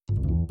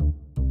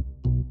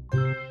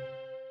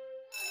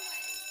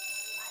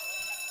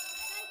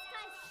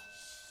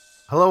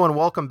Hello and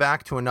welcome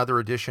back to another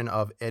edition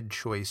of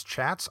EdChoice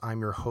Chats. I'm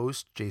your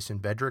host, Jason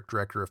Bedrick,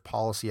 Director of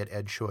Policy at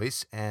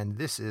EdChoice, and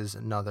this is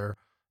another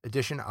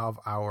edition of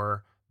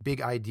our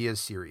Big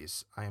Ideas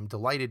series. I am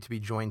delighted to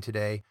be joined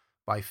today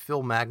by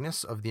Phil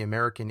Magness of the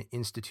American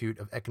Institute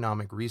of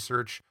Economic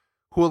Research,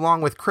 who,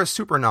 along with Chris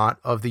Supernaut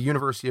of the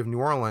University of New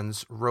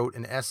Orleans, wrote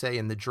an essay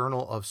in the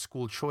Journal of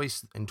School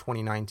Choice in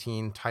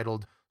 2019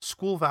 titled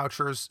School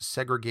Vouchers,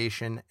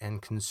 Segregation,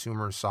 and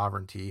Consumer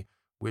Sovereignty,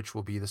 which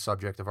will be the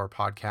subject of our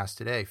podcast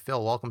today.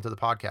 Phil, welcome to the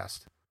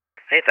podcast.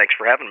 Hey, thanks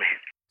for having me.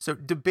 So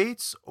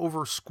debates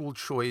over school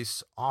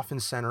choice often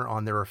center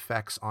on their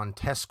effects on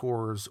test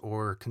scores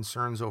or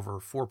concerns over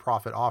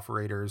for-profit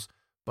operators,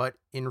 but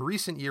in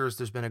recent years,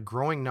 there's been a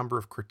growing number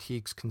of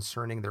critiques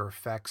concerning their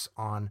effects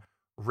on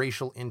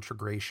racial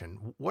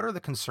integration. What are the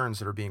concerns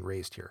that are being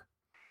raised here?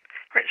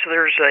 Right, so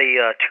there's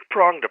a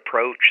two-pronged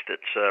approach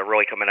that's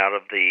really coming out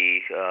of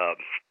the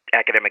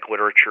academic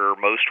literature,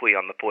 mostly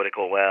on the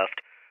political left,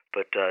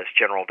 but as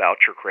general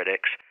voucher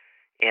critics.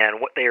 And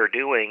what they are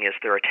doing is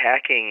they're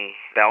attacking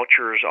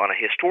vouchers on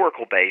a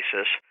historical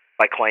basis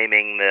by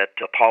claiming that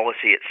the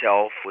policy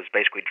itself was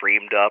basically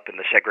dreamed up in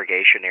the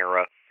segregation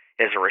era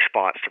as a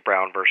response to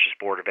Brown versus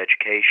Board of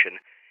Education.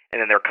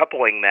 And then they're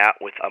coupling that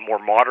with a more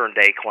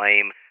modern-day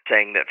claim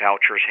saying that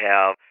vouchers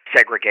have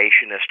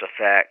segregationist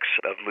effects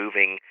of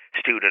moving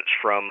students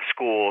from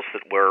schools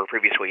that were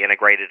previously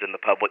integrated in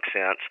the public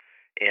sense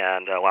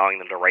and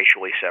allowing them to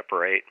racially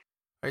separate.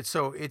 Right,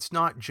 so it's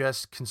not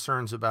just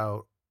concerns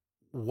about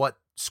what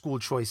school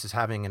choice is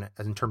having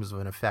in terms of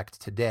an effect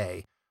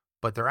today,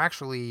 but they're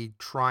actually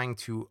trying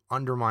to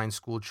undermine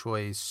school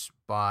choice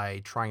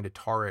by trying to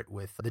tar it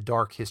with the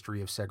dark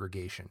history of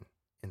segregation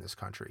in this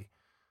country.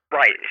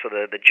 Right. So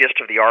the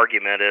gist of the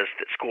argument is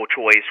that school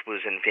choice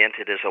was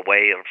invented as a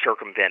way of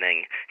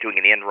circumventing, doing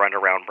an end run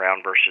around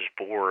Brown versus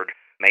Board,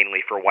 mainly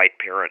for white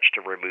parents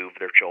to remove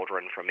their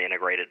children from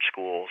integrated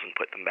schools and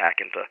put them back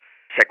into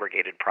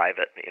segregated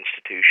private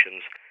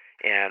institutions.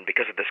 And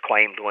because of this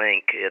claimed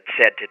link, it's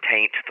said to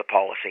taint the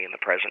policy in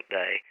the present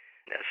day.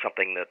 It's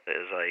something that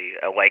is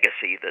a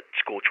legacy that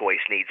school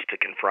choice needs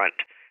to confront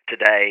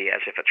today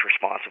as if it's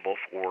responsible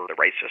for the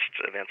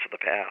racist events of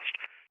the past.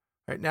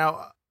 Right,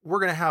 now, we're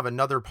going to have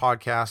another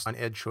podcast on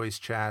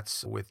EdChoice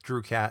Chats with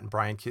Drew Catt and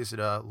Brian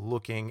Kizida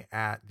looking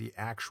at the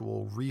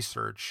actual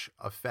research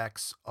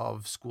effects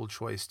of school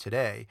choice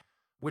today,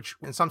 which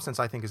in some sense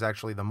I think is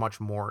actually the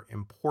much more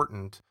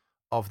important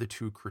of the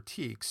two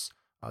critiques.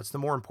 It's the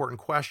more important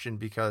question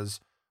because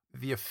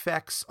the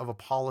effects of a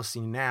policy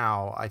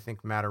now, I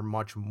think, matter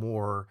much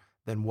more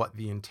than what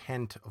the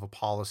intent of a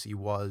policy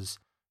was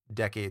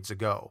decades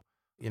ago.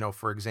 You know,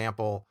 for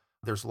example,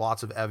 there's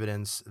lots of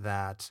evidence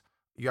that,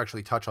 you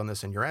actually touch on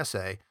this in your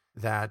essay,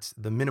 that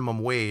the minimum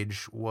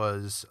wage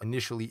was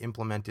initially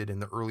implemented in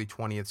the early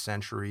 20th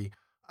century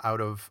out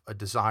of a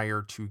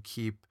desire to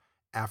keep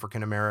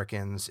African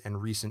Americans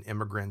and recent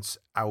immigrants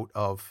out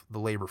of the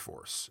labor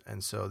force.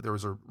 And so there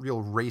was a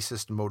real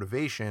racist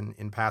motivation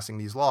in passing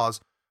these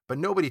laws, but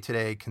nobody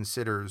today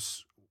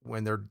considers,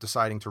 when they're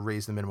deciding to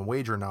raise the minimum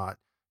wage or not,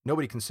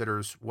 nobody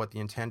considers what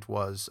the intent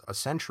was a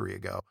century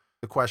ago.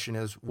 The question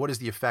is, what is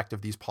the effect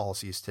of these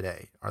policies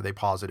today? Are they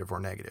positive or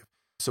negative?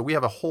 So we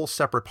have a whole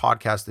separate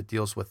podcast that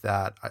deals with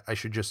that. I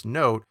should just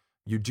note,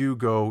 you do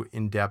go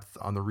in depth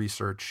on the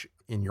research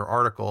in your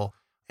article.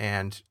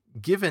 And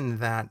given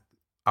that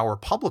our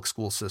public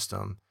school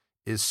system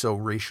is so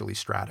racially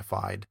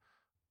stratified,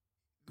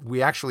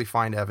 we actually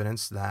find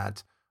evidence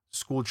that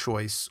school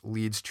choice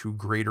leads to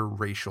greater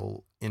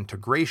racial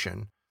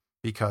integration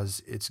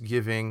because it's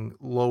giving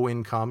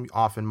low-income,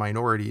 often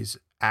minorities,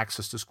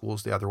 access to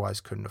schools they otherwise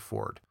couldn't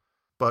afford.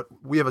 But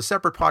we have a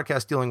separate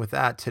podcast dealing with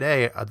that.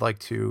 Today, I'd like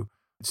to,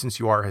 since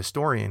you are a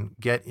historian,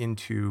 get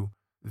into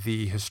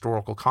the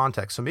historical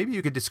context. So maybe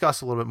you could discuss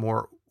a little bit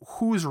more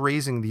who's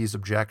raising these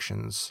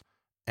objections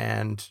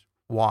and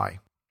why.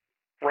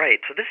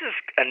 Right. So this is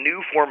a new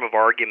form of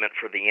argument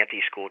for the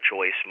anti-school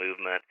choice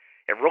movement.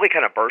 It really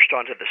kind of burst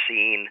onto the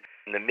scene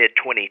in the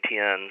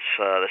mid-2010s.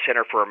 The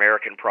Center for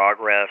American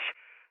Progress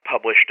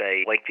published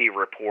a lengthy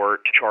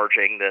report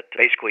charging that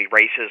basically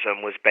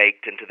racism was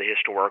baked into the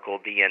historical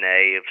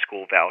DNA of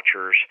school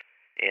vouchers,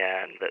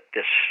 and that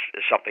this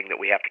is something that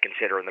we have to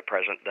consider in the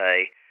present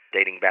day,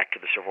 dating back to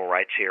the Civil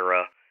Rights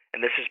era. And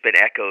this has been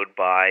echoed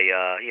by,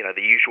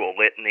 the usual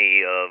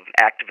litany of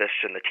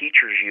activists in the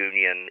teachers'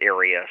 union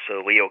area. So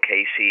Leo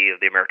Casey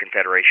of the American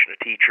Federation of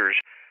Teachers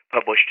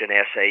published an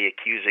essay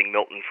accusing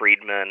Milton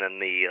Friedman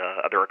and the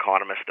other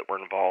economists that were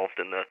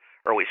involved in the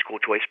early school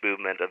choice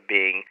movement of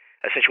being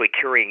essentially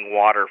carrying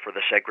water for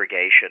the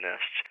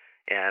segregationists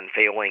and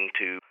failing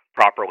to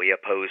properly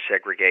oppose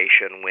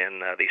segregation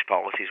when these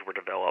policies were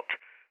developed.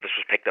 This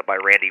was picked up by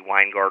Randi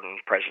Weingarten,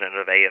 president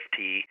of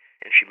AFT,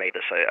 and she made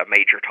this a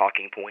major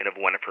talking point of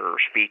one of her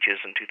speeches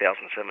in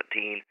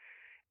 2017.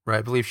 Right.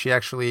 I believe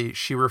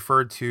she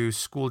referred to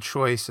school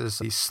choice as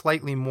the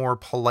slightly more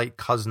polite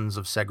cousins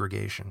of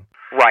segregation.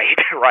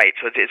 Right.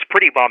 So it's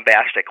pretty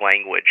bombastic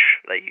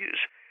language they use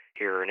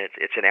here, and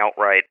it's an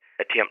outright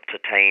attempt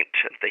to taint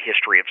the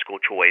history of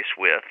school choice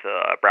with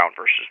Brown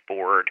versus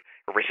Board,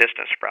 or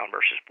resistance to Brown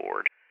versus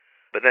Board.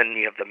 But then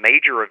you have the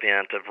major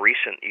event of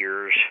recent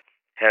years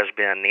has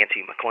been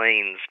Nancy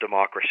MacLean's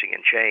Democracy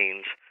in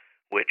Chains,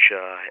 which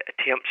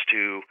attempts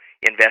to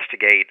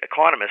investigate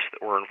economists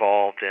that were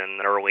involved in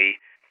early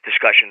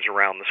discussions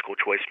around the school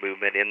choice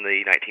movement in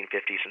the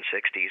 1950s and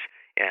 60s.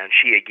 And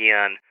she,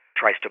 again,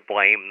 tries to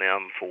blame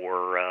them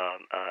for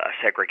a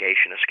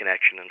segregationist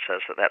connection and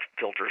says that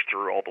filters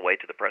through all the way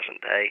to the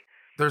present day.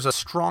 There's a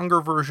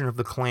stronger version of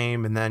the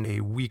claim and then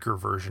a weaker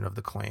version of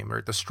the claim.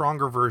 Right? The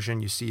stronger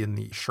version you see in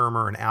the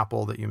Shermer and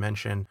Apple that you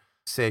mentioned.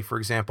 Say, for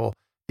example,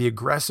 the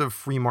aggressive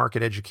free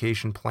market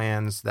education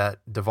plans that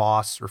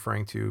DeVos,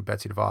 referring to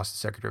Betsy DeVos, the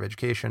Secretary of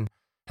Education,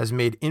 has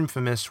made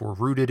infamous were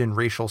rooted in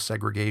racial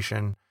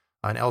segregation,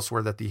 and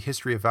elsewhere that the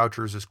history of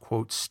vouchers is,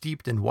 quote,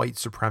 steeped in white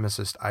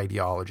supremacist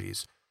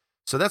ideologies.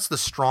 So that's the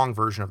strong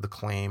version of the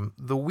claim.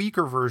 The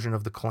weaker version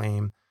of the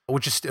claim,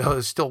 which is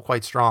still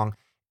quite strong,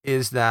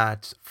 is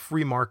that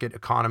free market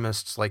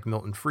economists like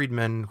Milton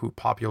Friedman, who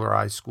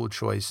popularized school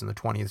choice in the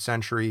 20th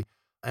century,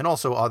 and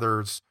also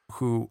others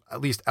who,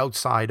 at least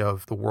outside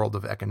of the world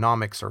of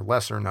economics, are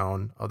lesser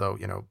known, although,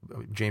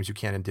 James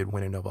Buchanan did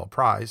win a Nobel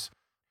Prize.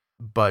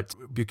 But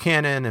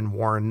Buchanan and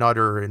Warren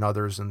Nutter and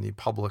others in the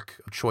public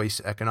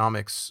choice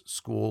economics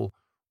school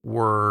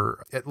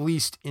were at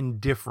least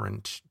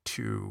indifferent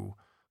to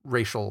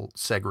racial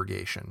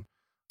segregation.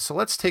 So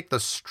let's take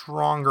the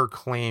stronger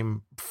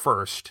claim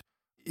first.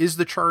 Is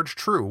the charge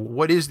true?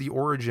 What is the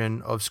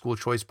origin of school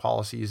choice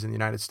policies in the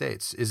United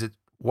States? Is it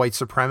white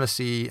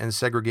supremacy and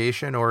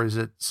segregation, or is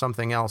it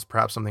something else,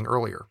 perhaps something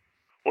earlier?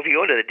 Well, if you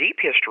go into the deep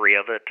history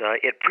of it,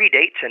 it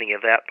predates any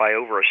of that by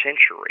over a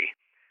century.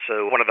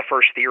 So one of the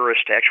first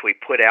theorists to actually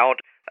put out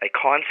a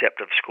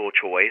concept of school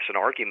choice, an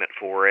argument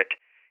for it,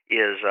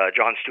 is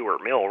John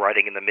Stuart Mill,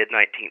 writing in the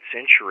mid-19th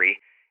century.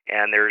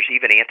 And there's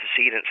even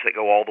antecedents that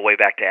go all the way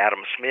back to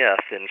Adam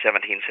Smith in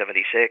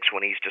 1776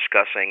 when he's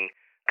discussing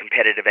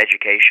competitive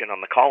education on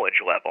the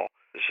college level.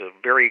 There's a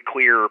very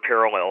clear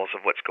parallels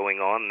of what's going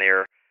on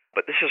there.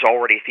 But this is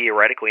already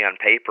theoretically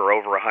on paper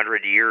over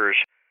 100 years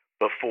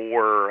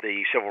before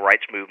the civil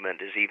rights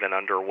movement is even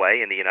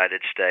underway in the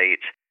United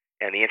States.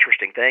 And the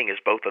interesting thing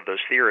is both of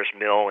those theorists,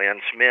 Mill and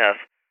Smith,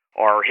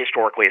 are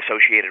historically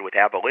associated with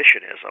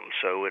abolitionism.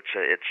 So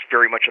it's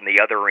very much on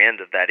the other end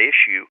of that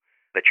issue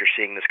that you're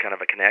seeing this kind of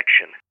a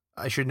connection.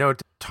 I should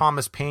note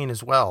Thomas Paine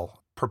as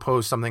well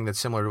proposed something that's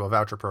similar to a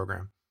voucher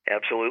program.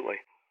 Absolutely.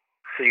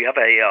 So you have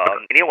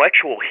an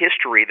intellectual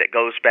history that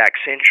goes back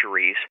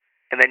centuries,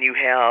 and then you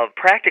have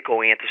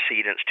practical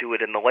antecedents to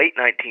it in the late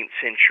 19th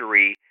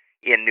century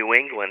in New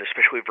England,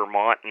 especially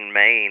Vermont and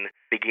Maine,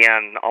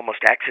 began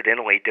almost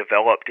accidentally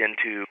developed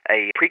into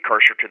a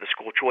precursor to the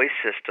school choice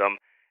system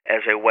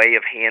as a way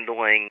of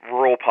handling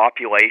rural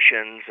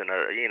populations in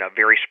a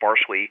very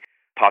sparsely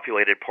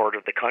populated part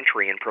of the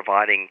country and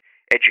providing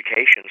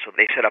education. So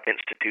they set up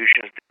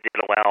institutions that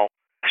did allow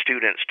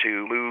students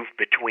to move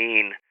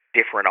between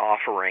different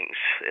offerings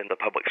in the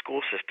public school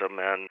system,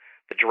 and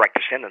the direct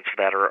descendants of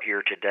that are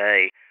here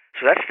today.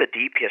 So that's the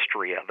deep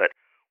history of it.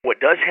 What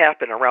does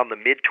happen around the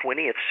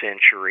mid-20th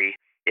century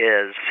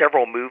is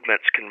several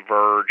movements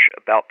converge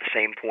about the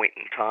same point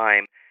in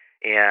time,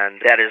 and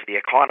that is The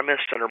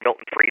Economist under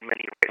Milton Friedman.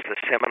 He writes the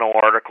seminal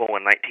article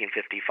in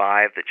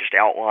 1955 that just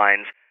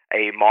outlines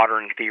a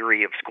modern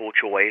theory of school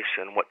choice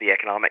and what the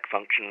economic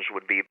functions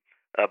would be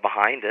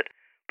behind it.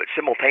 But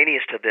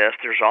simultaneous to this,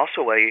 there's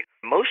also a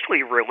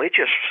mostly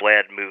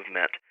religious-led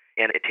movement,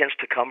 and it tends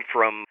to come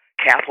from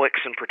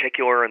Catholics in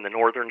particular in the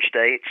northern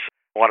states.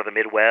 A lot of the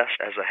Midwest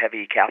has a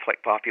heavy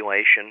Catholic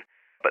population,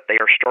 but they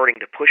are starting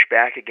to push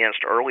back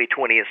against early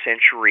 20th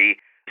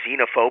century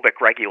xenophobic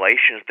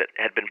regulations that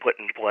had been put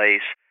in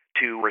place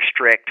to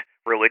restrict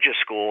religious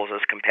schools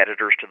as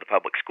competitors to the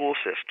public school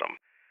system.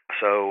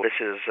 So this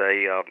is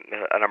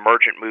an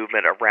emergent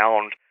movement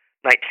around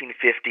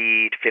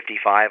 1950 to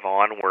 55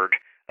 onward.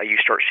 You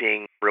start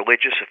seeing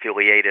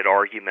religious-affiliated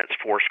arguments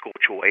for school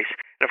choice,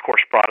 and of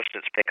course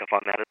Protestants pick up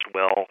on that as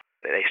well.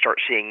 They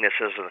start seeing this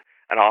as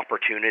an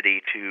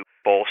opportunity to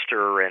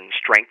bolster and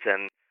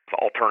strengthen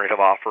alternative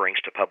offerings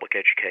to public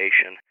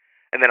education.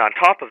 And then on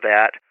top of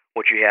that,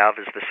 what you have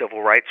is the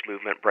civil rights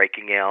movement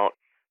breaking out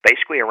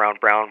basically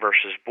around Brown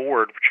versus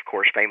Board, which of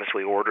course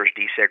famously orders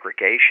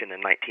desegregation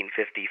in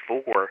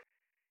 1954.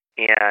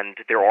 And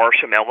there are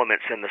some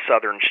elements in the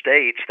southern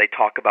states, they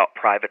talk about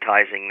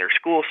privatizing their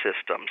school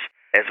systems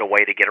as a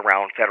way to get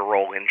around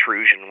federal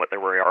intrusion, what they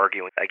were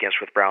arguing against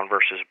with Brown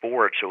versus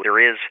Board. So there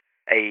is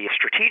a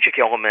strategic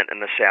element in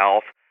the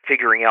South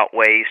figuring out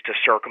ways to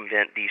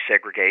circumvent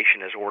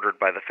desegregation as ordered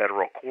by the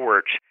federal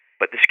courts.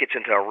 But this gets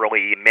into a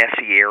really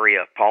messy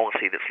area of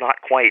policy that's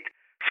not quite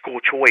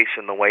school choice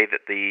in the way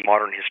that the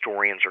modern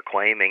historians are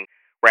claiming.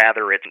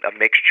 Rather, it's a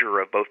mixture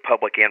of both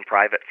public and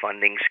private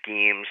funding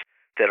schemes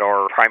that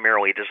are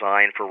primarily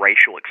designed for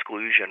racial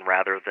exclusion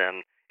rather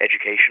than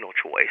educational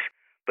choice.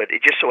 But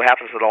it just so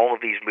happens that all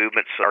of these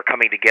movements are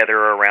coming together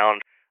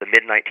around the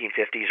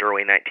mid-1950s,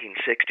 early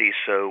 1960s,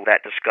 so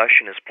that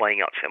discussion is playing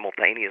out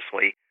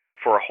simultaneously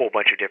for a whole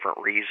bunch of different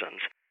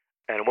reasons.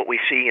 And what we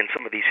see in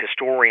some of these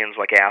historians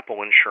like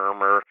Apple and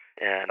Shermer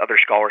and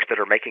other scholars that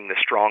are making this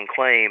strong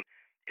claim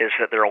is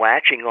that they're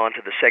latching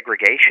onto the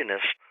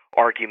segregationist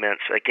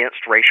arguments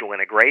against racial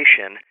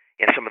integration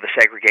and some of the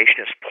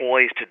segregationists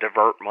ploys to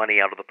divert money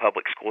out of the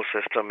public school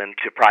system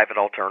into private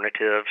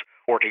alternatives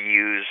or to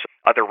use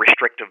other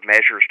restrictive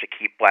measures to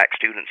keep black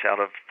students out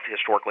of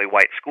historically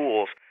white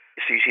schools.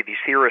 So you see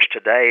these theorists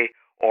today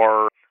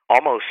are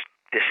almost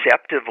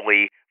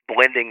deceptively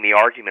blending the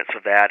arguments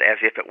of that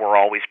as if it were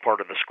always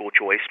part of the school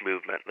choice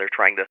movement. They're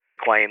trying to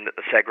claim that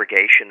the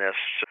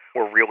segregationists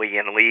were really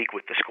in league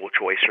with the school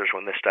choicers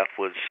when this stuff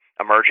was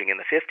emerging in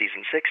the 50s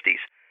and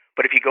 60s.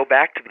 But if you go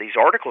back to these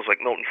articles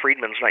like Milton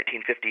Friedman's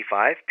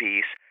 1955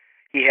 piece,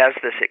 he has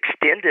this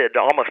extended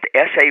almost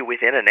essay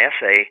within an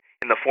essay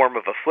in the form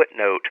of a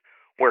footnote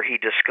where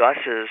he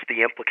discusses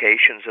the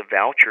implications of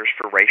vouchers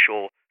for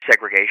racial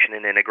segregation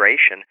and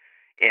integration.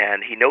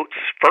 And he notes,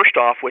 first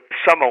off, with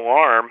some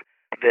alarm,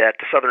 that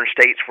southern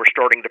states were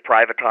starting to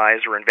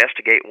privatize or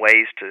investigate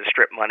ways to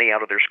strip money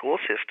out of their school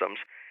systems.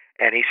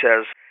 And he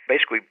says,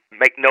 basically,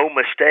 make no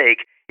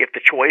mistake, if the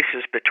choice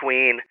is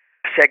between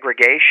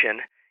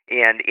segregation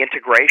and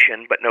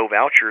integration, but no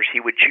vouchers, he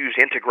would choose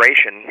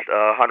integration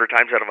 100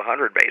 times out of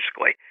 100,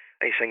 basically.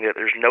 He's saying that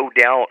there's no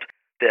doubt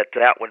that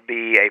that would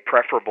be a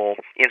preferable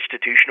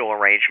institutional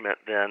arrangement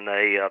than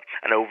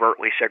an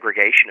overtly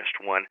segregationist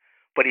one.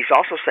 But he's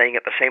also saying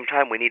at the same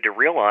time we need to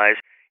realize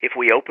if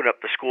we open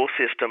up the school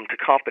system to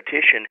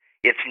competition,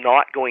 it's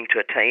not going to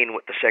attain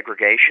what the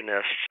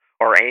segregationists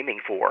are aiming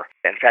for.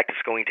 In fact,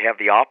 it's going to have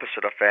the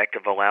opposite effect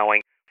of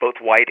allowing both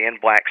white and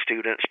black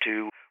students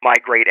to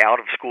migrate out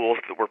of schools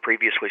that were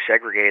previously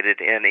segregated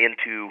and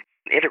into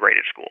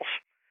integrated schools.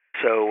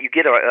 So you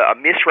get a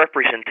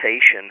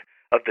misrepresentation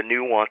of the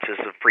nuances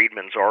of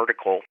Friedman's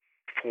article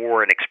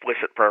for an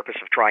explicit purpose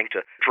of trying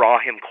to draw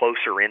him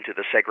closer into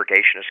the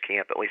segregationist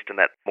camp, at least in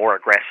that more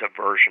aggressive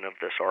version of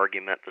this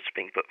argument that's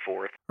being put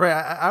forth. Right.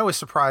 I was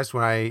surprised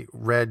when I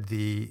read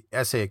the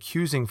essay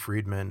accusing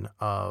Friedman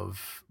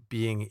of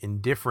being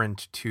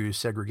indifferent to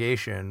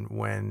segregation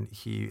when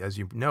he, as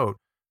you note,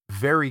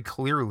 very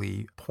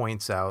clearly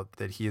points out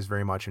that he is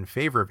very much in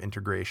favor of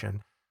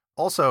integration.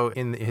 Also,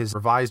 in his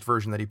revised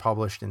version that he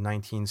published in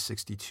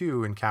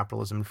 1962 in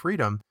Capitalism and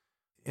Freedom,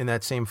 in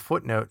that same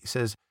footnote, he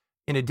says,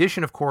 in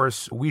addition, of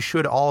course, we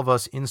should all of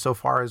us,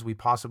 insofar as we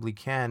possibly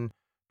can,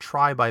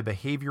 try by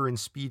behavior and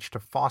speech to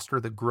foster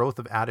the growth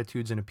of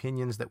attitudes and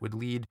opinions that would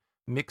lead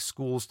mixed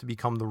schools to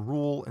become the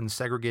rule and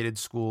segregated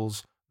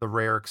schools the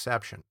rare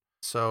exception.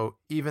 So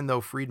even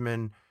though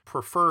Friedman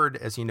preferred,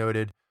 as he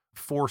noted,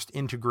 forced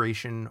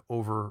integration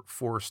over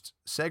forced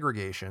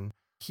segregation,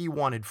 he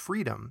wanted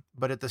freedom.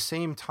 But at the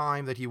same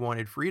time that he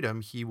wanted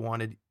freedom, he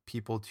wanted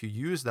people to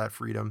use that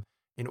freedom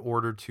in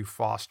order to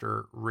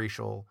foster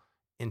racial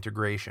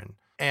integration.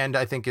 And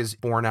I think is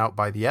borne out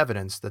by the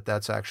evidence that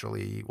that's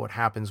actually what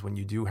happens when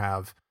you do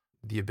have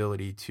the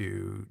ability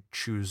to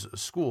choose a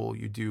school.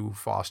 You do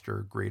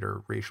foster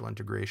greater racial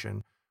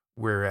integration,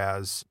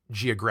 whereas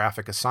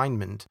geographic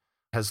assignment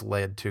has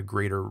led to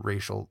greater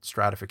racial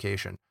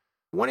stratification.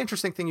 One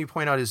interesting thing you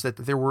point out is that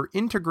there were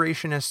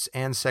integrationists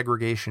and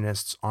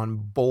segregationists on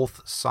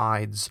both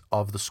sides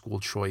of the school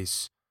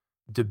choice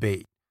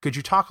debate. Could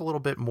you talk a little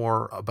bit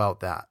more about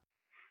that?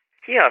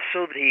 Yeah,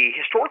 so the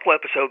historical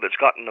episode that's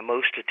gotten the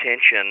most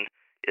attention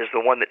is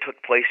the one that took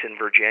place in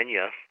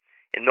Virginia.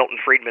 And Milton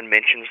Friedman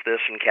mentions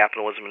this in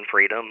Capitalism and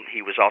Freedom.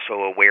 He was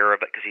also aware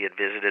of it because he had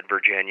visited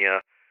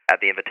Virginia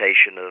at the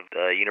invitation of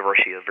the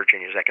University of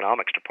Virginia's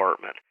economics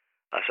department.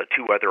 So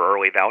two other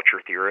early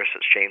voucher theorists,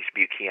 it's James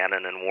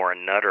Buchanan and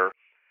Warren Nutter,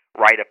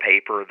 write a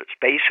paper that's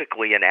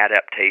basically an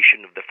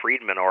adaptation of the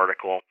Friedman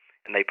article,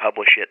 and they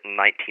publish it in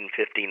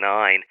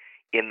 1959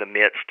 in the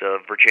midst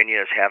of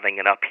Virginia having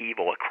an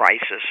upheaval, a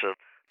crisis of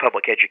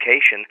public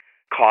education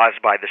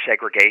caused by the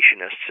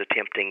segregationists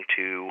attempting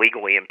to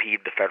legally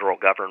impede the federal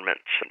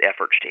government's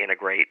efforts to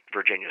integrate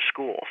Virginia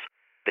schools.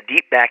 The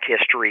deep back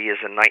history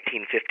is in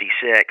 1956,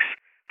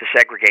 the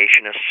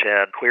segregationists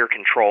had clear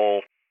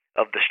control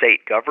of the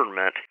state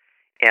government,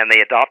 and they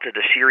adopted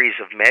a series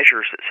of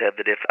measures that said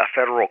that if a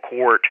federal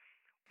court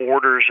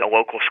orders a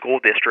local school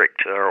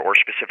district or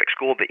specific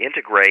school to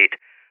integrate,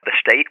 the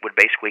state would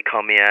basically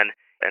come in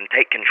and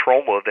take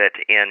control of it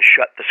and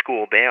shut the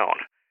school down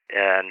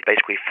and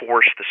basically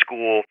force the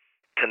school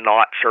to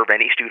not serve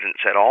any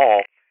students at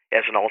all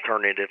as an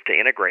alternative to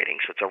integrating.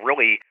 So it's a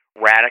really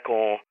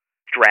radical,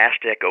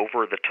 drastic,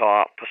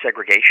 over-the-top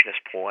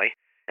segregationist ploy.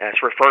 And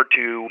it's referred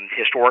to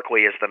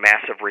historically as the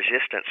massive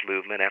resistance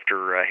movement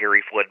after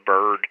Harry Flood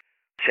Byrd,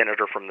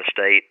 senator from the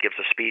state, gives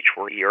a speech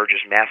where he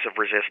urges massive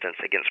resistance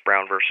against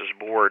Brown versus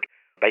Board,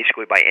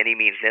 basically by any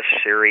means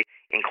necessary,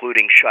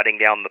 including shutting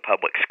down the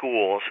public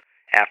schools,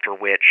 after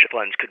which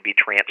funds could be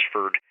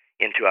transferred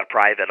into a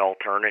private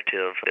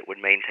alternative that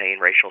would maintain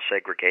racial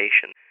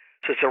segregation.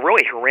 So it's a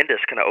really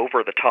horrendous kind of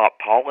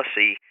over-the-top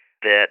policy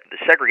that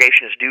the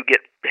segregationists do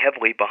get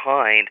heavily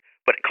behind,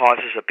 but it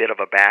causes a bit of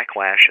a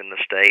backlash in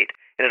the state,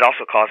 and it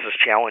also causes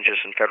challenges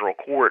in federal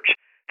courts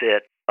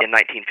that in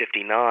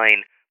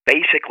 1959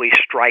 basically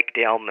strike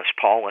down this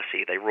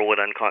policy. They rule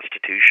it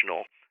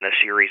unconstitutional in a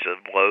series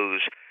of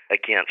blows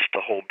against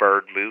the whole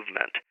bird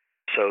movement.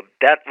 So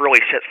that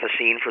really sets the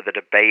scene for the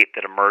debate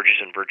that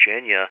emerges in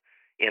Virginia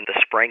in the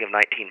spring of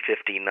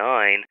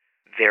 1959.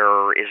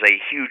 There is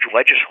a huge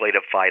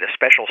legislative fight, a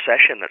special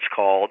session that's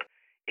called,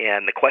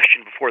 and the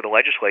question before the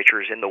legislature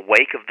is, in the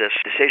wake of this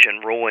decision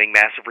ruling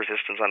massive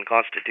resistance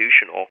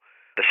unconstitutional,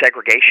 the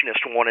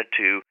segregationists wanted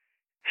to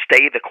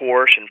stay the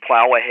course and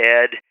plow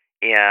ahead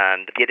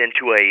and get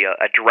into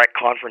a direct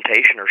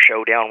confrontation or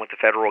showdown with the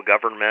federal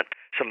government,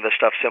 some of the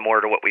stuff similar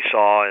to what we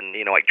saw in,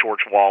 like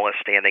George Wallace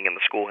standing in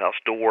the schoolhouse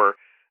door,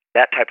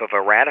 that type of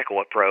a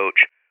radical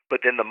approach.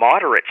 But then the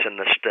moderates in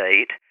the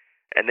state,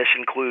 and this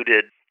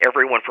included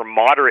everyone from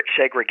moderate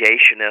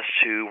segregationists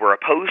who were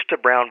opposed to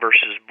Brown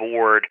versus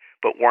Board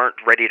but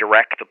weren't ready to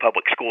wreck the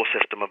public school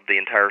system of the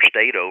entire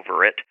state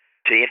over it,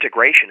 to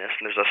integrationists,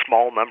 and there's a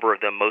small number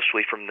of them,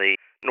 mostly from the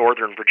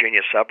northern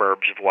Virginia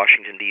suburbs of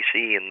Washington,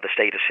 D.C. and the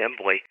state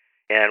assembly.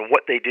 And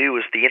what they do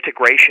is the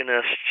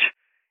integrationists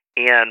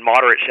and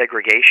moderate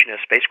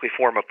segregationists basically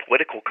form a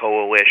political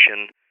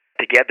coalition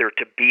together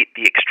to beat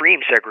the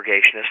extreme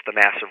segregationists, the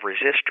massive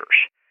resistors.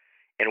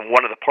 And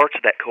one of the parts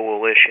of that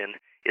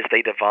coalition is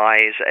they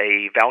devise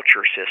a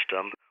voucher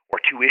system or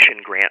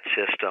tuition grant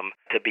system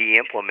to be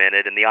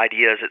implemented. And the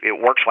idea is that it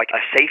works like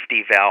a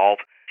safety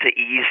valve to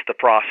ease the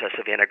process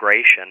of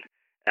integration.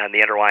 And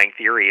the underlying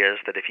theory is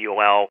that if you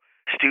allow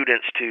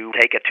students to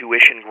take a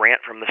tuition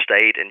grant from the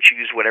state and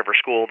choose whatever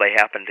school they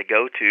happen to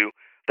go to,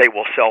 they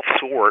will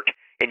self-sort.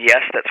 And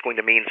yes, that's going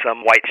to mean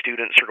some white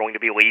students are going to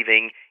be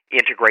leaving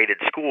integrated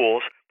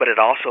schools, but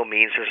it also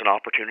means there's an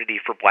opportunity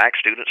for black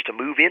students to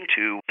move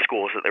into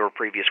schools that they were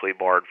previously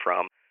barred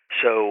from.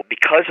 So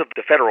because of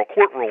the federal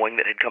court ruling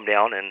that had come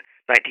down in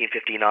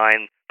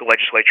 1959, the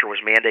legislature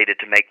was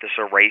mandated to make this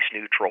a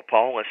race-neutral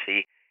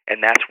policy,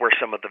 and that's where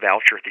some of the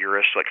voucher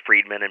theorists like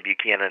Friedman and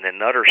Buchanan and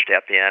Nutter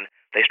step in.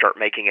 They start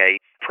making a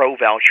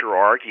pro-voucher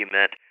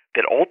argument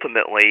that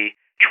ultimately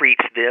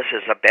treats this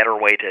as a better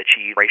way to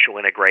achieve racial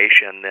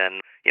integration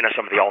than,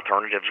 some of the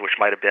alternatives, which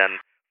might have been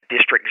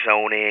district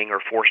zoning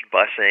or forced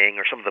busing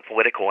or some of the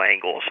political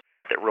angles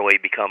that really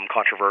become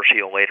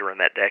controversial later in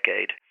that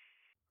decade.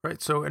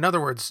 Right. So in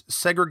other words,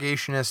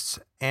 segregationists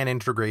and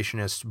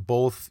integrationists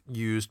both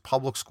used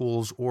public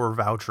schools or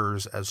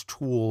vouchers as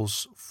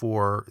tools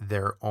for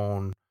their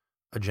own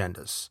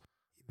agendas.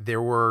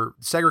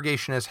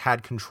 Segregationists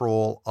had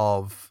control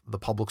of the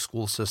public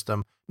school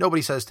system.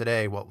 Nobody says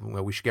today, well,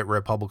 we should get rid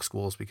of public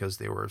schools because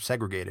they were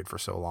segregated for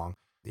so long.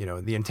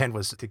 The intent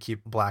was to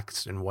keep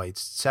blacks and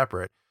whites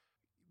separate.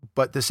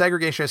 But the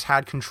segregationists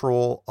had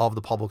control of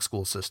the public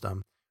school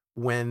system.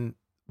 When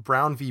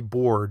Brown v.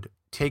 Board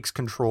takes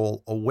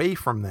control away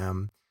from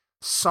them,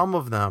 some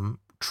of them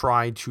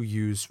tried to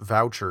use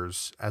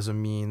vouchers as a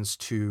means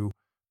to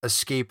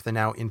escape the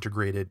now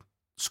integrated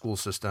school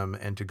system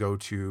and to go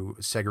to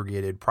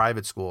segregated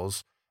private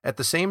schools. At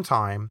the same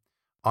time,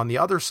 on the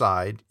other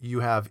side, you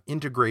have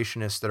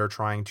integrationists that are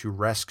trying to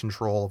wrest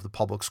control of the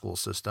public school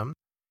system,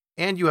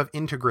 and you have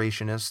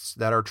integrationists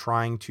that are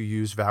trying to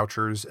use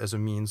vouchers as a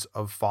means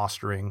of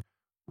fostering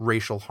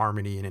racial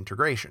harmony and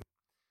integration.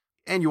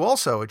 And you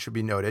also, it should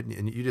be noted,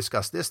 and you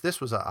discussed this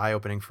was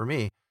eye-opening for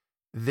me,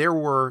 there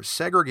were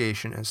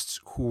segregationists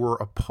who were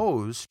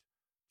opposed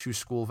to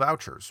school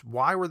vouchers.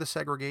 Why were the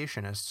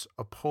segregationists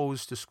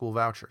opposed to school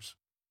vouchers?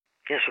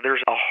 Yeah, so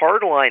there's a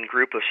hardline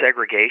group of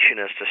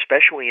segregationists,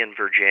 especially in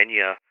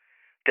Virginia,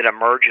 that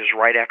emerges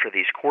right after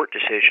these court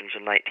decisions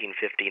in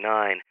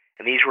 1959.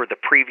 And these were the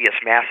previous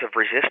massive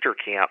resistor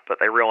camp, but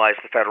they realize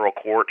the federal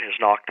court has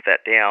knocked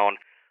that down,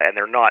 and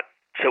they're not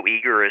so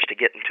eager as to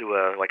get into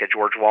a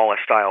George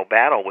Wallace-style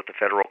battle with the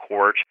federal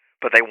courts,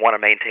 but they want to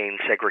maintain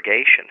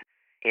segregation.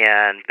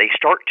 And they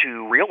start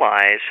to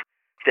realize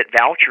that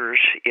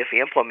vouchers, if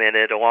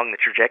implemented along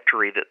the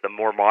trajectory that the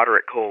more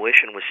moderate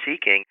coalition was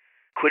seeking,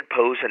 could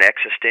pose an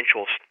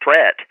existential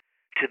threat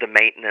to the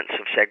maintenance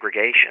of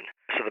segregation.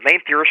 So the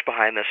main theorist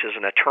behind this is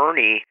an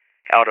attorney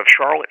out of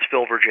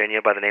Charlottesville, Virginia,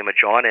 by the name of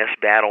John S.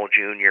 Battle,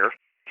 Jr.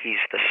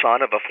 He's the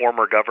son of a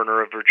former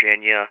governor of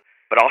Virginia,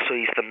 but also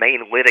he's the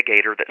main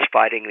litigator that's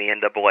fighting the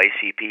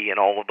NAACP and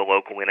all of the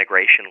local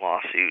integration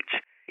lawsuits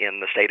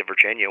in the state of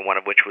Virginia, one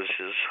of which was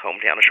his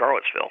hometown of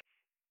Charlottesville.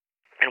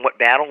 And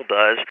what Battle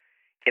does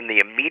in the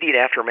immediate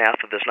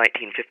aftermath of this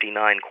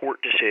 1959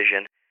 court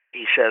decision,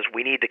 he says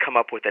we need to come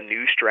up with a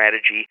new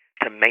strategy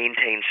to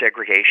maintain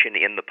segregation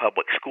in the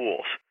public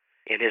schools.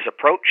 And his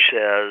approach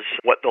says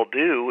what they'll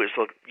do is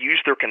they'll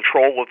use their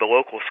control of the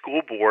local school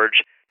boards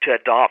to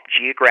adopt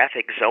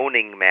geographic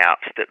zoning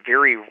maps that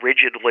very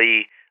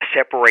rigidly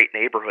separate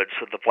neighborhoods.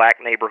 So the black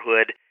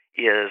neighborhood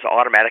is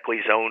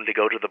automatically zoned to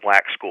go to the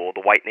black school.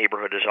 The white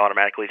neighborhood is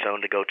automatically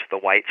zoned to go to the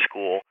white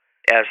school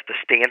as the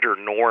standard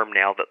norm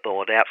now that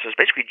they'll adapt. So it's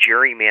basically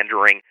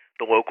gerrymandering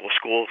the local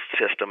school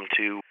system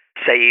to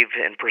save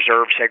and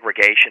preserve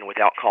segregation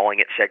without calling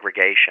it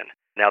segregation.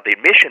 Now the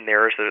admission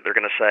there is that they're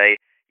going to say,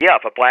 Yeah,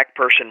 if a black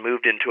person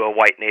moved into a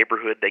white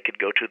neighborhood, they could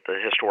go to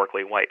the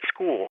historically white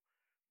school.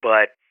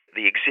 But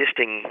the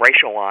existing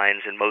racial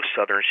lines in most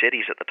southern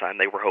cities at the time,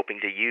 they were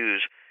hoping to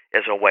use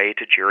as a way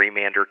to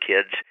gerrymander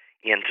kids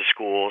into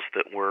schools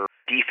that were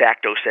de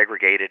facto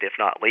segregated, if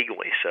not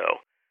legally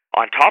so.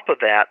 On top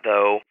of that,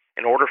 though,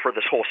 in order for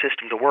this whole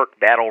system to work,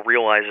 Battle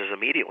realizes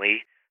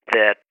immediately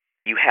that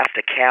you have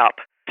to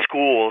cap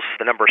schools,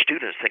 the number of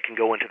students that can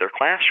go into their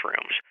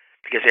classrooms.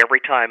 Because every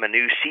time a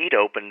new seat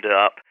opened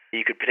up,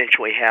 you could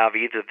potentially have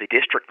either the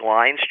district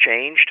lines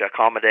changed to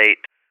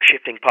accommodate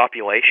shifting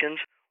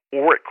populations,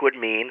 or it could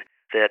mean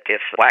that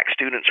if black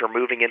students are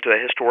moving into a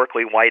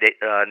historically white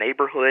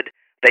neighborhood,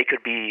 they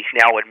could be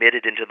now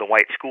admitted into the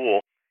white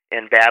school,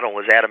 and Battle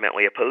is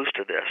adamantly opposed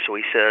to this. So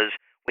he says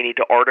we need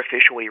to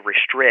artificially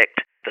restrict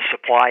the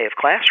supply of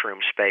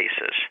classroom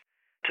spaces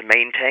to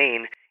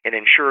maintain and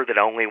ensure that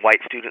only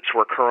white students who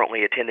are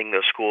currently attending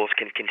those schools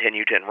can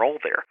continue to enroll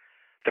there.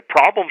 The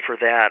problem for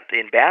that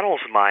in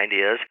Battle's mind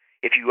is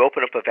if you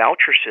open up a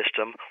voucher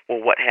system,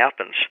 well, what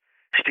happens?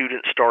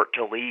 Students start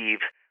to leave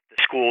the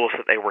schools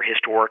that they were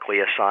historically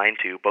assigned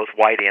to, both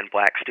white and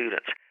black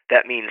students.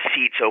 That means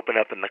seats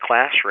open up in the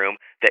classroom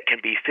that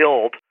can be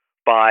filled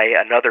by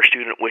another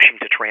student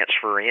wishing to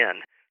transfer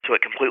in. So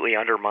it completely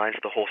undermines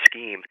the whole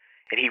scheme.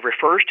 And he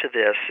refers to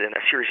this in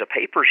a series of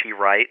papers he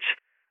writes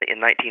in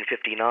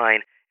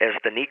 1959 as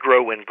the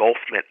Negro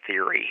engulfment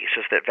theory. He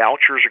says that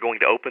vouchers are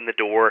going to open the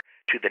door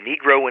to the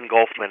Negro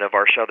engulfment of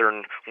our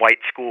southern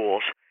white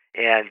schools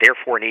and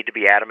therefore need to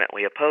be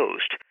adamantly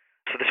opposed.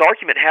 So this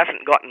argument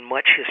hasn't gotten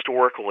much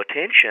historical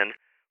attention,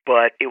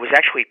 but it was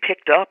actually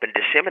picked up and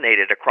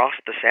disseminated across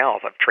the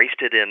South. I've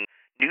traced it in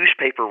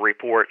newspaper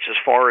reports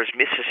as far as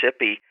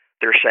Mississippi.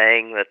 They're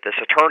saying that this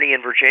attorney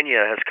in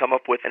Virginia has come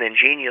up with an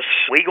ingenious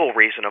legal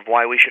reason of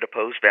why we should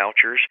oppose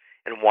vouchers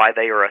and why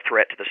they are a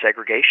threat to the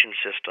segregation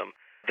system.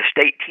 The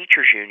state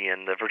teachers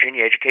union, the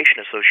Virginia Education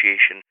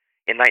Association,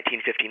 in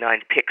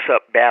 1959 picks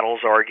up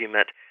Battle's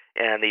argument,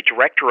 and the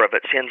director of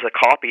it sends a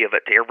copy of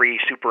it to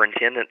every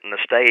superintendent in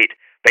the state,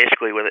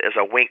 basically with as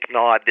a wink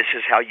nod, this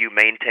is how you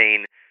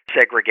maintain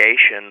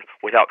segregation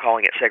without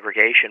calling it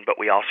segregation, but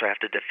we also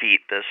have to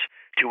defeat this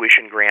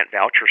tuition grant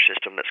voucher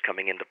system that's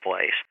coming into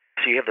place.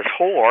 So you have this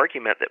whole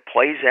argument that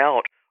plays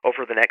out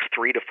over the next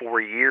 3 to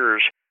 4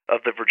 years of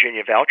the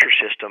Virginia voucher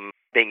system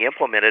being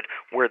implemented,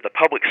 where the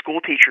public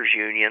school teachers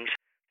unions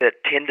that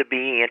tend to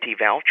be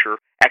anti-voucher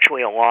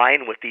actually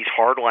align with these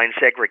hardline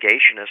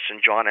segregationists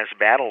in John S.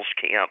 Battle's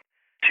camp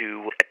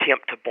to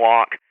attempt to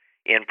block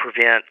and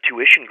prevent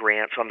tuition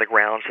grants on the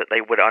grounds that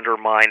they would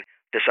undermine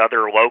this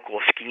other local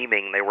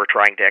scheming they were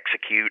trying to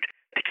execute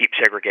to keep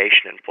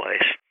segregation in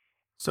place.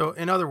 So,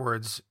 in other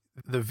words,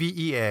 the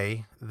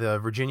VEA, the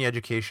Virginia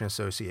Education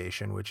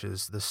Association, which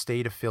is the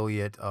state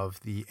affiliate of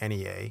the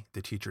NEA,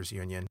 the teachers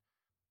union,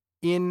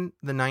 in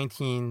the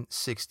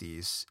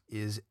 1960s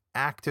is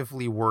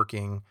actively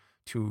working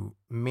to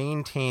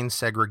maintain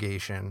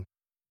segregation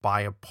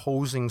by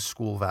opposing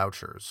school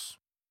vouchers.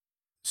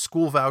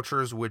 School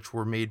vouchers, which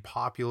were made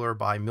popular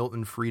by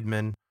Milton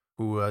Friedman,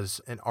 who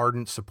was an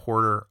ardent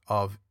supporter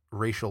of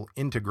racial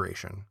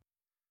integration.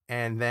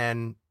 And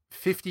then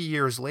 50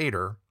 years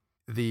later,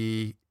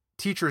 the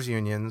teachers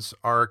unions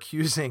are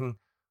accusing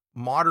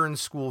modern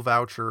school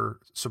voucher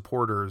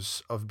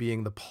supporters of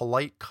being the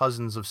polite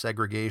cousins of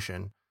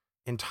segregation,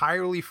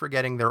 entirely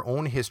forgetting their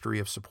own history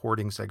of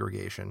supporting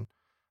segregation,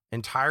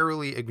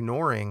 entirely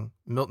ignoring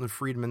Milton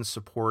Friedman's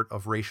support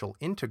of racial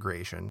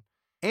integration,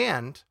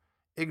 and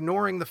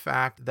ignoring the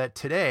fact that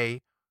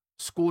today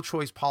school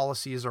choice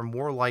policies are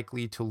more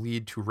likely to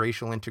lead to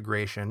racial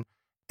integration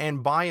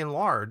and by and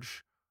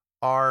large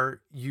are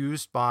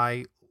used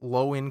by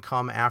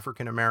low-income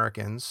African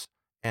Americans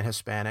and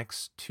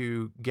Hispanics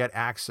to get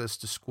access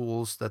to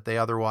schools that they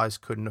otherwise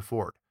couldn't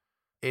afford.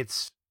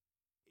 It's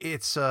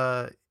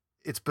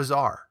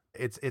bizarre.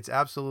 It's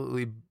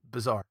absolutely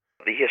bizarre.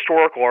 The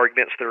historical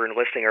arguments they're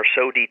enlisting are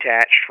so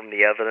detached from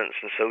the evidence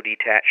and so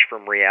detached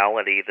from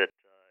reality that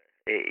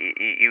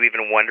you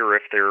even wonder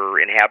if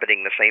they're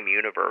inhabiting the same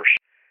universe.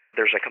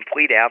 There's a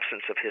complete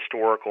absence of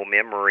historical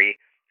memory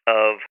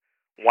of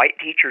white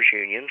teachers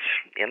unions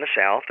in the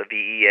South, the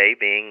VEA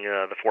being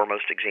the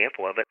foremost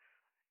example of it,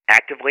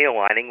 actively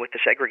aligning with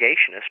the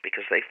segregationists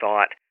because they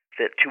thought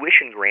that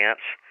tuition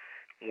grants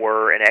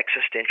were an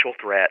existential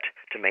threat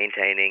to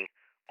maintaining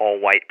all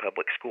white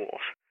public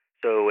schools.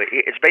 So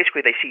it's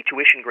basically they see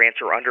tuition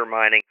grants are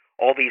undermining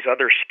all these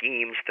other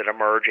schemes that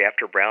emerge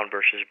after Brown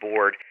versus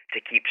Board to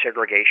keep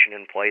segregation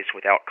in place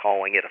without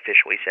calling it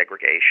officially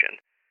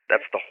segregation.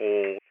 That's the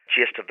whole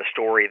gist of the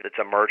story that's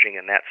emerging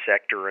in that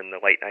sector in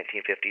the late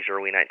 1950s,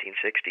 early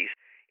 1960s.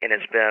 And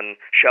it's been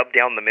shoved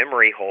down the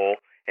memory hole,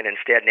 and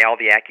instead now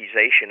the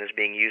accusation is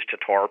being used to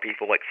tar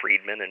people like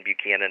Friedman and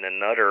Buchanan and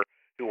Nutter,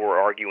 who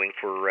were arguing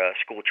for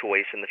school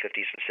choice in the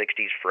 50s and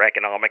 60s for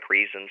economic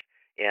reasons,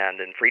 and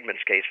in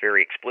Friedman's case,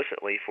 very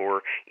explicitly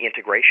for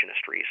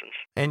integrationist reasons.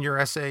 And your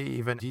essay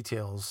even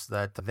details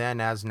that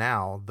then as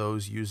now,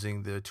 those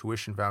using the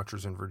tuition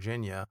vouchers in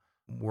Virginia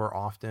were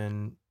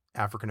often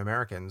African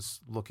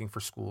Americans looking for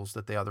schools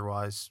that they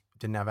otherwise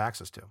didn't have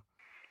access to.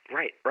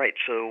 Right, right.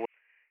 So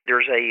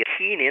there's a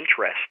keen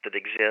interest that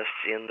exists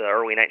in the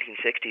early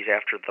 1960s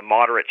after the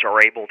moderates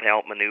are able to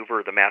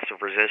outmaneuver the massive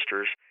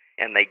resistors,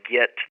 and they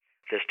get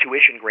this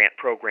tuition grant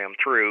program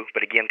through.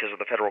 But again, because of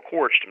the federal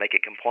courts, to make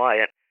it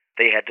compliant,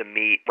 they had to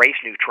meet race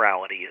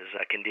neutrality as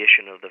a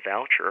condition of the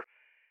voucher.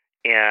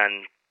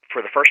 And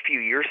for the first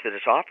few years that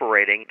it's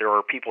operating, there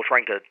are people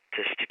trying to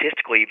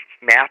statistically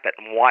map it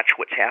and watch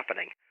what's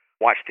happening,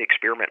 watch the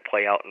experiment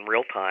play out in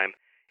real time.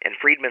 And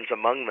Friedman's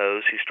among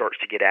those who starts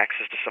to get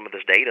access to some of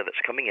this data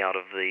that's coming out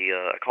of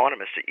the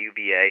economists at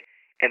UVA,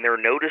 and they're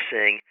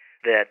noticing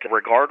that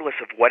regardless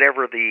of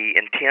whatever the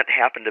intent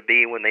happened to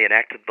be when they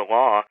enacted the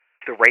law,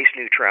 the race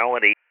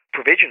neutrality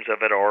provisions of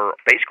it are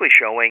basically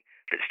showing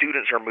that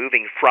students are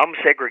moving from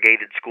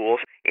segregated schools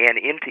and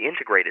into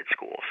integrated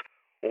schools.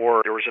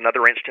 Or there was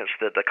another instance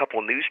that a couple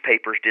of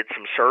newspapers did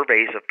some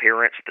surveys of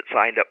parents that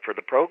signed up for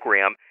the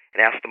program and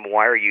asked them,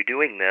 why are you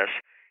doing this?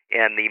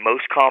 And the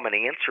most common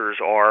answers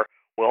are,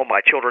 well,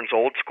 my children's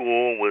old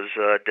school was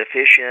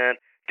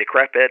deficient,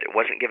 decrepit, it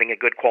wasn't giving a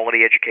good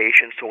quality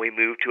education, so we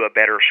moved to a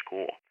better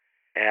school.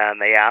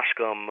 And they ask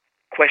them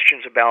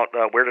questions about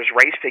where does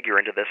race figure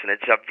into this, and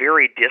it's a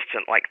very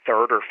distant, like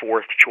third or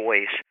fourth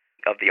choice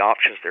of the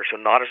options there. So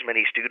not as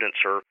many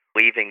students are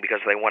leaving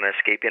because they want to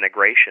escape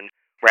integration.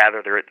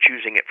 Rather, they're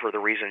choosing it for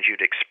the reasons you'd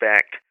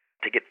expect,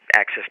 to get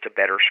access to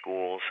better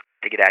schools,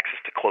 to get access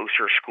to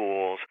closer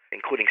schools,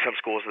 including some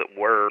schools that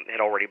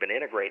had already been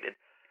integrated.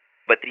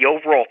 But the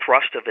overall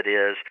thrust of it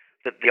is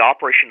that the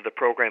operation of the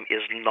program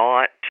is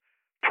not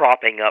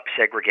propping up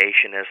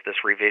segregation as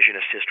this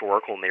revisionist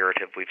historical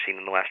narrative we've seen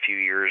in the last few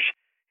years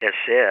has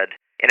said.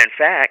 And in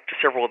fact,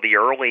 several of the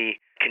early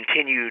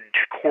continued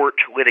court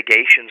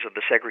litigations of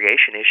the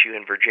segregation issue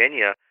in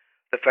Virginia,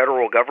 the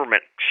federal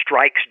government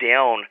strikes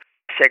down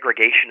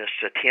segregationist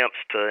attempts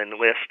to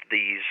enlist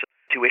these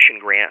tuition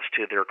grants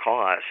to their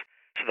cause.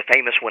 So the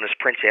famous one is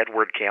Prince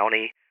Edward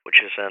County,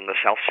 which is in the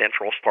south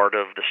central part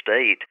of the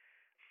state.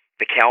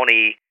 The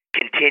county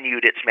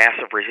continued its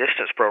massive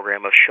resistance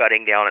program of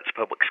shutting down its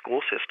public school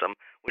system,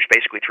 which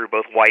basically threw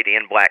both white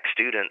and black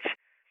students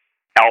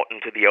out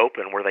into the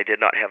open where they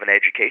did not have an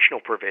educational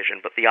provision.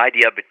 But the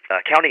idea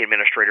county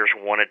administrators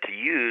wanted to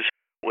use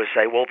was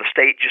say, well, the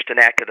state just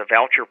enacted a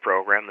voucher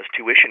program, this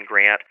tuition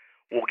grant.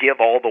 We'll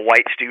give all the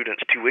white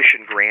students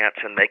tuition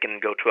grants, and they can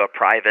go to a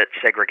private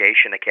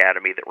segregation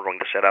academy that we're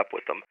going to set up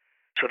with them.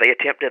 So they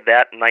attempted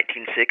that in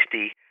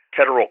 1960.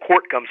 Federal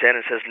court comes in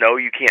and says,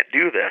 no, you can't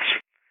do this.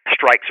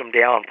 Strikes them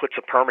down, puts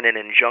a permanent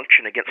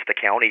injunction against the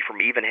county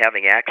from even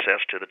having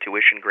access to the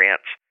tuition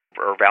grants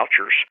or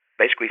vouchers.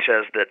 Basically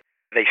says that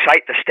they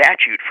cite the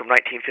statute from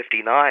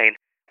 1959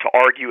 to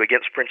argue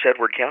against Prince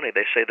Edward County.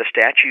 They say the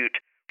statute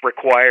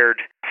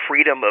required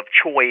freedom of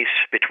choice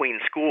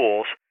between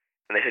schools,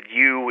 and they said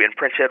you in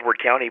Prince Edward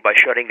County, by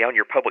shutting down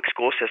your public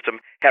school system,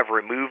 have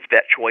removed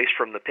that choice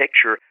from the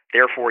picture.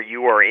 Therefore,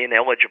 you are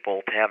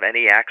ineligible to have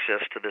any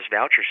access to this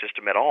voucher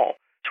system at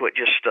all. So it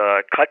just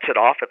cuts it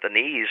off at the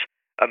knees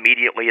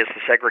immediately as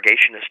the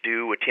segregationists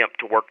do attempt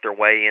to work their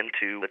way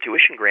into the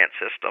tuition grant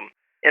system.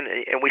 And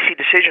we see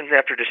decisions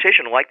after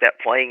decision like that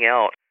playing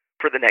out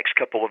for the next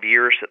couple of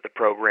years that the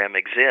program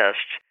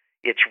exists.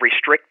 It's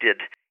restricted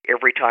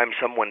every time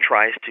someone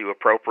tries to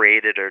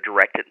appropriate it or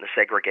direct it in the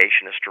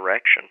segregationist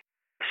direction.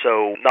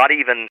 So not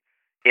even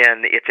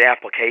in its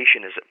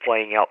application is it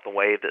playing out the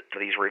way that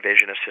these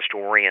revisionist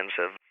historians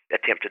have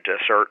attempted to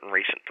assert in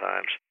recent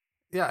times.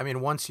 Yeah, I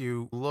mean, once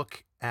you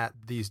look at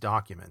these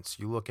documents,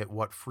 you look at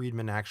what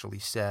Friedman actually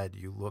said,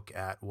 you look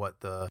at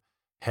what the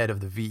head of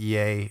the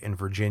VEA in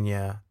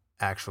Virginia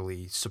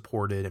actually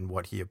supported and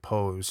what he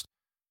opposed,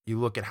 you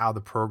look at how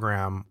the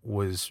program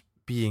was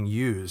being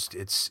used,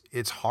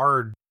 it's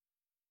hard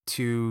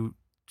to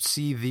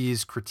see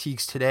these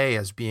critiques today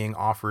as being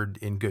offered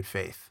in good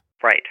faith.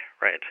 Right,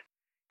 right.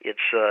 It's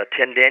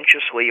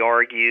tendentiously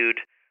argued,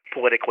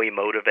 politically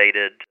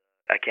motivated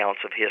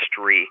accounts of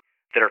history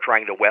that are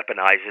trying to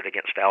weaponize it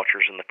against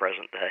vouchers in the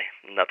present day.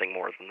 Nothing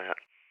more than that.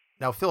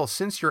 Now, Phil,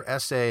 since your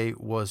essay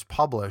was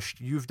published,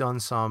 you've done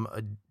some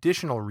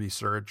additional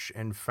research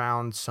and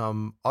found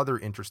some other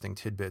interesting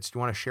tidbits. Do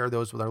you want to share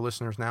those with our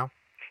listeners now?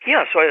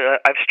 Yeah, so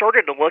I've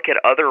started to look at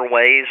other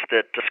ways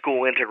that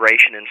school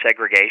integration and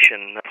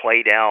segregation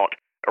played out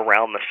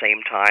around the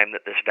same time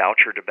that this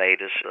voucher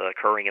debate is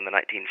occurring in the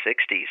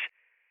 1960s.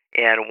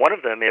 And one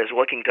of them is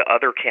looking to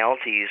other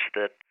counties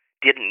that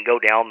didn't go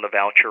down the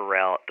voucher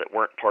route, that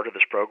weren't part of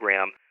this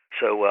program.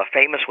 So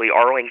famously,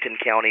 Arlington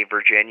County,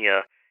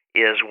 Virginia,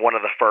 is one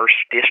of the first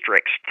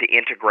districts to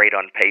integrate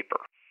on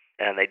paper.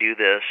 And they do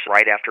this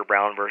right after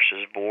Brown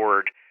versus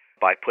Board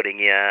by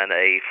putting in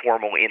a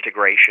formal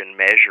integration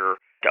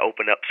measure to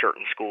open up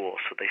certain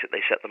schools. So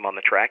they set them on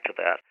the track to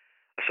that.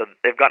 So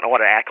they've gotten a lot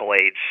of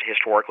accolades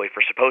historically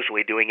for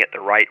supposedly doing it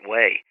the right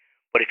way.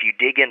 But if you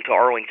dig into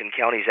Arlington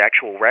County's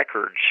actual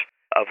records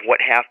of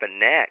what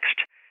happened next,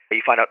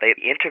 you find out they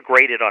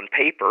integrated on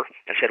paper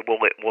and said, well,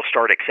 we'll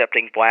start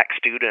accepting black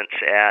students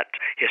at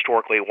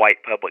historically white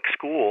public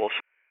schools.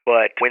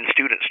 But when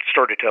students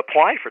started to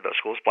apply for those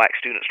schools, black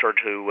students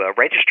started to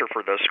register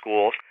for those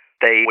schools,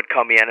 they would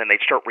come in and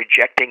they'd start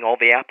rejecting all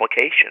the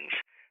applications.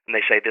 And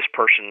they say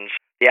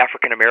the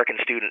African American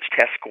student's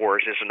test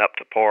scores isn't up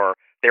to par,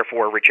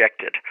 therefore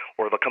rejected.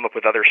 Or they'll come up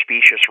with other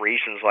specious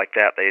reasons like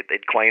that.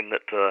 They'd claim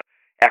that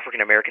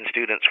African American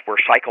students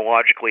were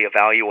psychologically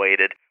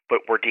evaluated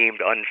but were deemed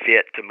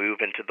unfit to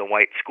move into the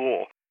white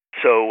school.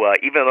 So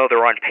even though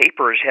they're on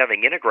paper as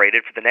having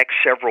integrated for the next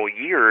several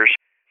years,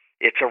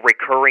 it's a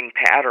recurring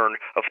pattern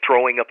of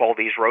throwing up all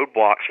these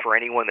roadblocks for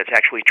anyone that's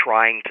actually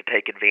trying to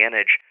take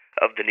advantage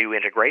of the new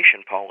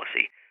integration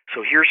policy.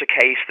 So here's a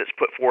case that's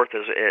put forth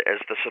as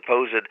the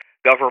supposed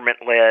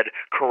government-led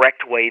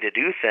correct way to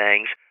do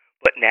things,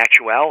 but in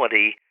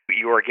actuality,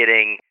 you are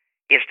getting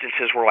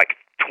instances where like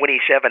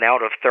 27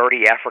 out of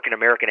 30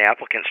 African-American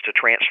applicants to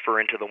transfer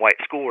into the white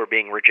school are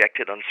being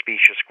rejected on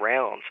specious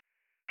grounds.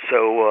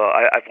 So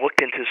I've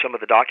looked into some of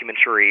the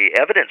documentary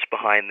evidence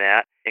behind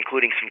that,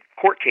 including some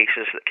court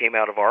cases that came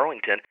out of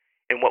Arlington,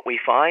 and what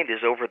we find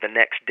is over the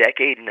next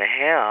decade and a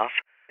half,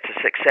 it's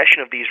a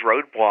succession of these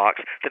roadblocks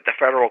that the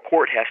federal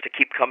court has to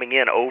keep coming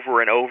in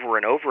over and over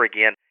and over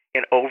again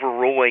and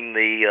overruling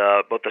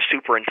both the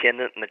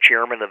superintendent and the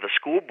chairman of the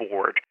school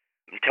board,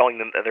 and telling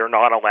them that they're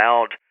not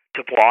allowed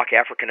to block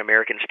African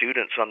American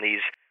students on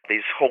these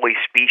wholly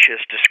specious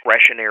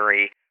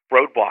discretionary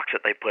roadblocks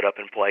that they put up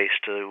in place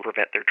to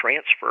prevent their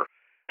transfer.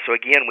 So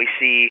again, we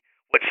see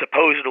what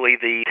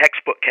supposedly the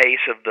textbook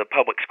case of the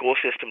public school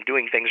system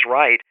doing things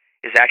right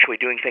is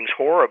actually doing things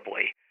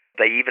horribly.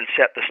 They even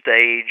set the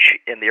stage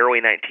in the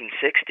early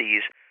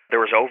 1960s.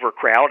 There was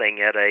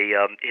overcrowding at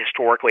a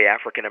historically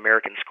African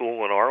American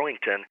school in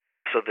Arlington.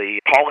 So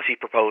the policy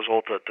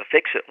proposal to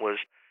fix it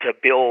was to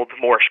build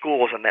more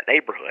schools in that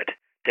neighborhood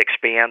to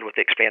expand with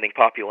the expanding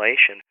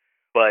population.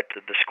 But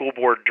the school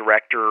board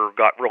director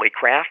got really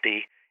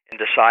crafty and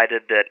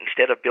decided that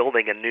instead of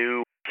building a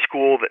new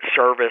school that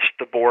serviced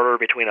the border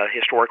between a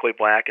historically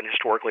black and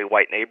historically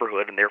white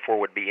neighborhood and therefore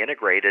would be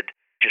integrated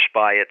just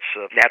by its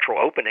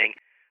natural opening,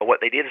 what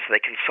they did is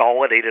they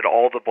consolidated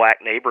all the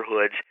black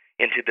neighborhoods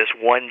into this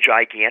one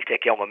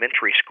gigantic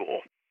elementary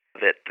school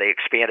that they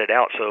expanded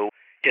out. So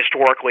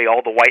historically,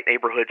 all the white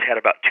neighborhoods had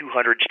about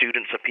 200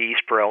 students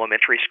apiece per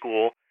elementary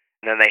school,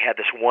 and then they had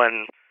this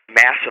one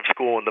massive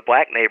school in the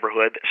black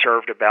neighborhood that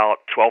served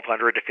about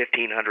 1,200 to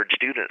 1,500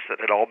 students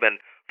that had all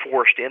been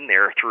forced in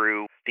there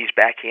through these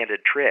backhanded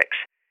tricks.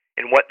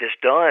 And what this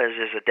does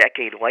is a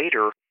decade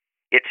later,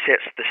 it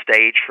sets the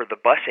stage for the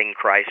busing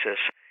crisis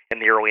in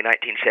the early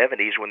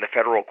 1970s when the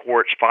federal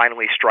courts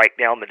finally strike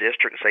down the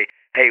district and say,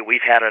 hey,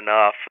 we've had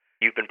enough.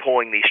 You've been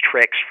pulling these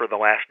tricks for the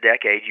last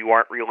decade. You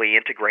aren't really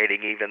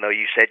integrating even though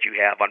you said you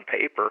have on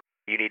paper.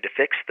 You need to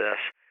fix this.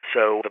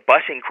 So the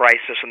busing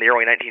crisis in the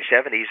early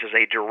 1970s is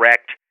a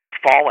direct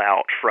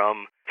fallout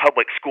from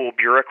public school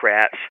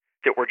bureaucrats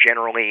that were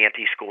generally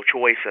anti-school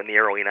choice in the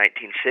early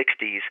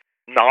 1960s,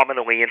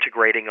 nominally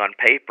integrating on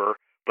paper,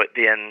 but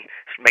then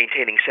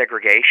maintaining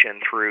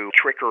segregation through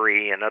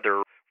trickery and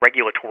other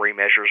regulatory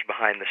measures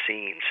behind the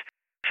scenes.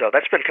 So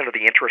that's been kind of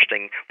the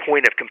interesting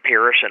point of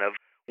comparison of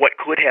what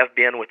could have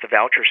been with the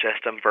voucher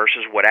system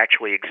versus what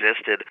actually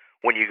existed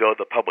when you go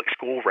the public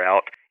school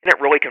route. And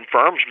it really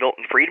confirms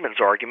Milton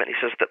Friedman's argument. He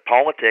says that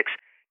politics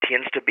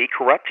tends to be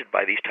corrupted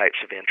by these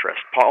types of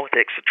interests.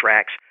 Politics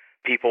attracts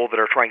people that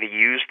are trying to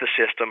use the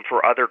system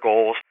for other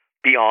goals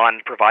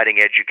beyond providing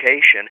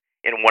education,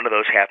 and one of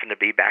those happened to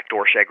be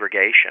backdoor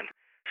segregation.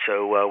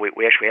 So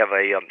we actually have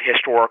a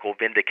historical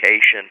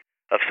vindication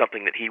of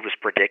something that he was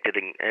predicted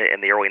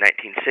in the early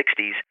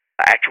 1960s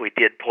actually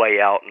did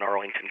play out in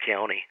Arlington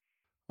County.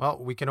 Well,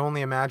 we can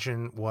only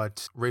imagine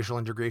what racial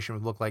integration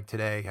would look like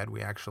today had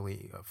we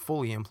actually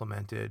fully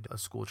implemented a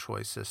school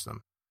choice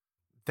system.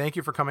 Thank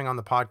you for coming on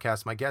the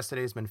podcast. My guest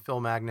today has been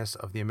Phil Magness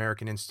of the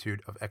American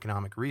Institute of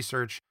Economic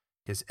Research.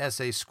 His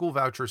essay, School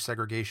Voucher,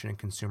 Segregation and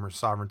Consumer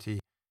Sovereignty,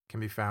 can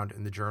be found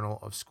in the Journal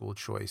of School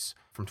Choice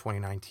from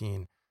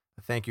 2019.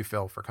 Thank you,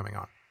 Phil, for coming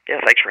on. Yeah,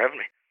 thanks for having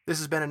me. This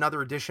has been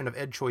another edition of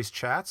EdChoice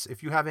Chats.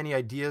 If you have any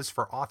ideas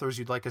for authors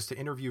you'd like us to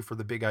interview for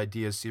the Big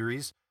Ideas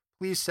series,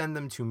 please send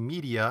them to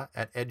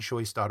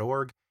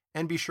media@edchoice.org,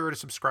 and be sure to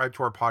subscribe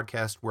to our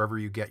podcast wherever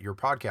you get your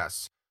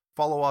podcasts.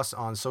 Follow us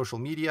on social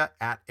media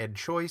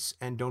 @EdChoice,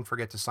 and don't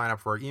forget to sign up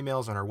for our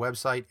emails on our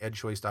website,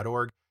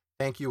 edchoice.org.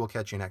 Thank you. We'll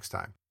catch you next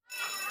time.